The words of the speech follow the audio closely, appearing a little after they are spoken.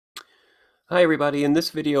Hi everybody, in this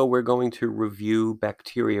video we're going to review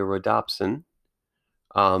Bacteriorhodopsin.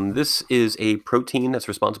 This is a protein that's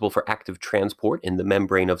responsible for active transport in the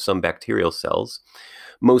membrane of some bacterial cells,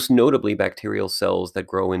 most notably bacterial cells that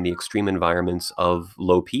grow in the extreme environments of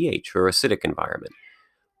low pH or acidic environment.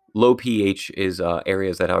 Low pH is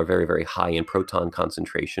areas that are very, very high in proton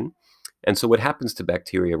concentration. And so what happens to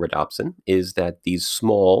Bacteriorhodopsin is that these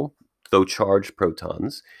small, though charged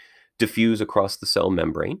protons diffuse across the cell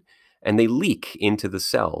membrane, and they leak into the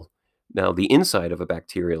cell. Now, the inside of a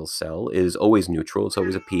bacterial cell is always neutral. It's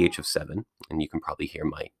always a pH of 7, and you can probably hear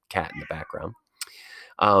my cat in the background.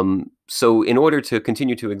 So in order to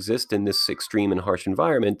continue to exist in this extreme and harsh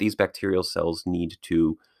environment, these bacterial cells need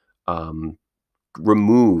to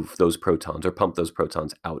remove those protons or pump those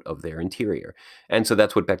protons out of their interior. And so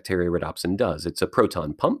that's what Bacteriorhodopsin does. It's a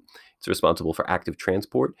proton pump. It's responsible for active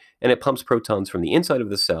transport, and it pumps protons from the inside of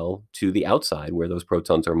the cell to the outside where those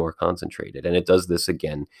protons are more concentrated. And it does this,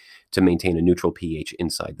 again, to maintain a neutral pH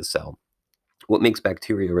inside the cell. What makes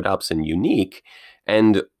Bacteriorhodopsin unique,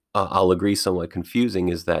 and I'll agree somewhat confusing,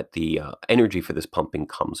 is that the energy for this pumping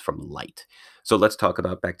comes from light. So let's talk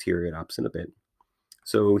about Bacteriorhodopsin a bit.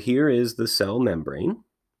 So here is the cell membrane.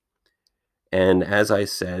 And as I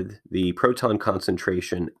said, the proton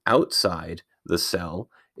concentration outside the cell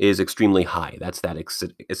is extremely high. That's that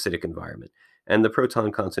acidic environment. And the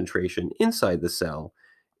proton concentration inside the cell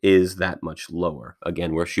is that much lower.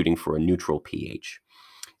 Again, we're shooting for a neutral pH.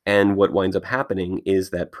 And what winds up happening is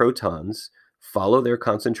that protons follow their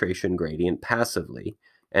concentration gradient passively,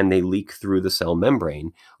 and they leak through the cell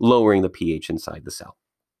membrane, lowering the pH inside the cell.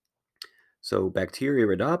 So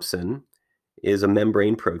Bacteriorhodopsin is a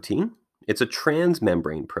membrane protein. It's a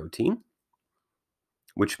transmembrane protein,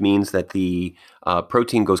 which means that the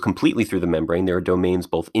protein goes completely through the membrane. There are domains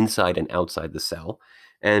both inside and outside the cell.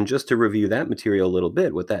 And just to review that material a little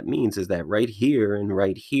bit, what that means is that right here and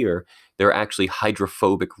right here, there are actually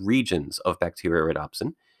hydrophobic regions of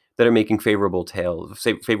Bacteriorhodopsin that are making favorable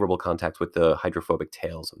contact with the hydrophobic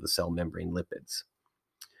tails of the cell membrane lipids.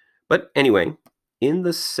 But anyway, in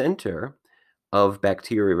the center of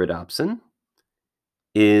Bacteriorhodopsin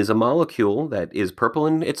is a molecule that is purple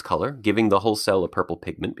in its color, giving the whole cell a purple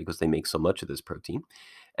pigment because they make so much of this protein.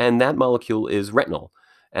 And that molecule is retinol.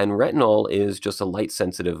 And retinol is just a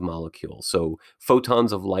light-sensitive molecule. So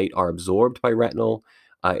photons of light are absorbed by retinol.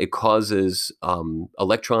 It causes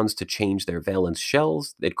electrons to change their valence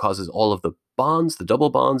shells. It causes all of the bonds, the double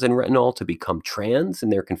bonds in retinol, to become trans in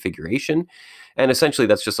their configuration. And essentially,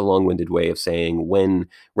 that's just a long-winded way of saying when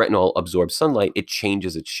retinol absorbs sunlight, it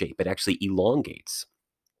changes its shape. It actually elongates.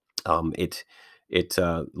 It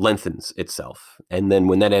lengthens itself. And then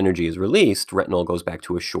when that energy is released, retinol goes back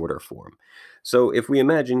to a shorter form. So if we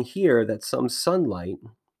imagine here that some sunlight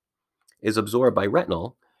is absorbed by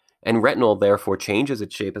retinol, and retinol therefore changes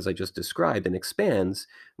its shape as I just described and expands,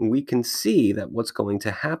 we can see that what's going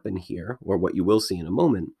to happen here, or what you will see in a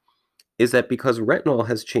moment, is that because retinol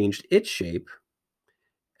has changed its shape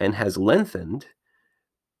and has lengthened,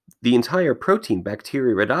 the entire protein,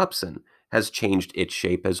 Bacteriorhodopsin, has changed its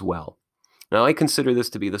shape as well. Now, I consider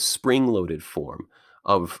this to be the spring-loaded form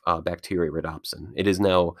of Bacteriorhodopsin. It is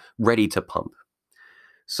now ready to pump.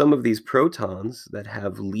 Some of these protons that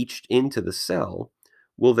have leached into the cell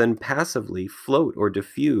will then passively float or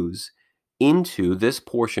diffuse into this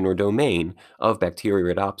portion or domain of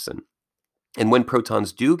Bacteriorhodopsin. And when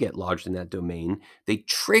protons do get lodged in that domain, they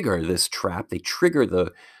trigger this trap. They trigger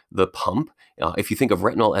the pump. If you think of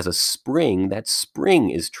retinol as a spring, that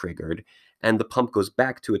spring is triggered, and the pump goes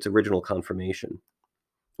back to its original conformation.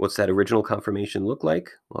 What's that original conformation look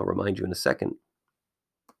like? I'll remind you in a second.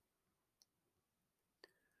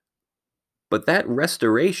 But that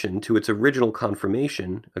restoration to its original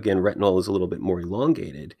conformation, again, retinol is a little bit more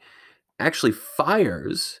elongated, actually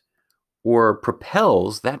fires or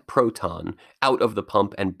propels that proton out of the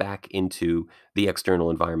pump and back into the external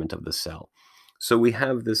environment of the cell. So we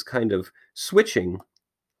have this kind of switching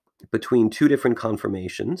between two different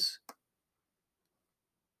conformations.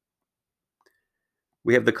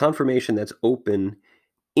 We have the conformation that's open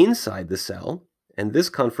inside the cell, and this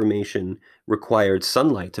conformation required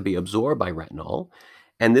sunlight to be absorbed by retinol,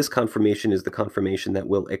 and this conformation is the conformation that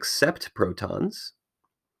will accept protons.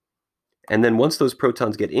 And then once those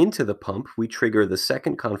protons get into the pump, we trigger the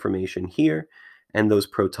second conformation here, and those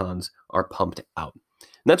protons are pumped out.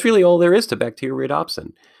 And that's really all there is to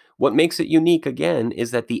Bacteriorhodopsin. What makes it unique, again,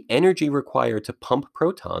 is that the energy required to pump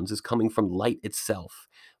protons is coming from light itself.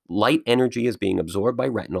 Light energy is being absorbed by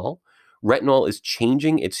retinol. Retinol is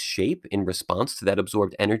changing its shape in response to that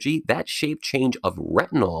absorbed energy. That shape change of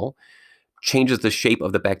retinol changes the shape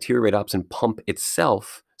of the Bacteriorhodopsin pump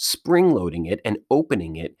itself, spring-loading it and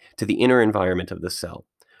opening it to the inner environment of the cell.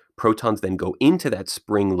 Protons then go into that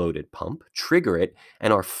spring-loaded pump, trigger it,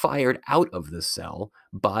 and are fired out of the cell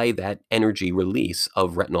by that energy release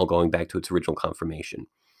of retinol going back to its original conformation.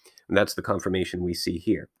 And that's the conformation we see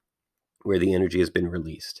here, where the energy has been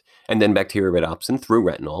released. And then bacteriorhodopsin, through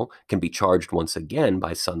retinol, can be charged once again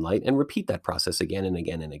by sunlight and repeat that process again and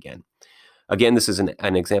again and again. Again, this is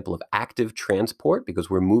an example of active transport because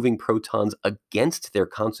we're moving protons against their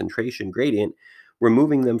concentration gradient. We're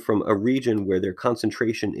moving them from a region where their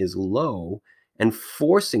concentration is low and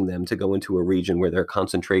forcing them to go into a region where their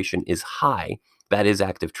concentration is high. That is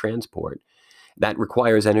active transport. That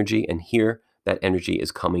requires energy, and here that energy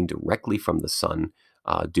is coming directly from the sun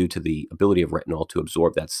due to the ability of retinol to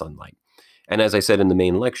absorb that sunlight. And as I said in the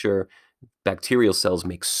main lecture, bacterial cells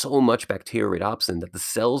make so much bacteriorhodopsin that the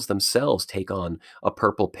cells themselves take on a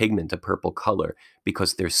purple pigment, a purple color,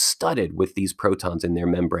 because they're studded with these protons in their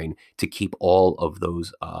membrane to keep all of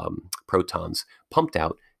those protons pumped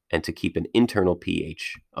out and to keep an internal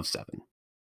pH of 7.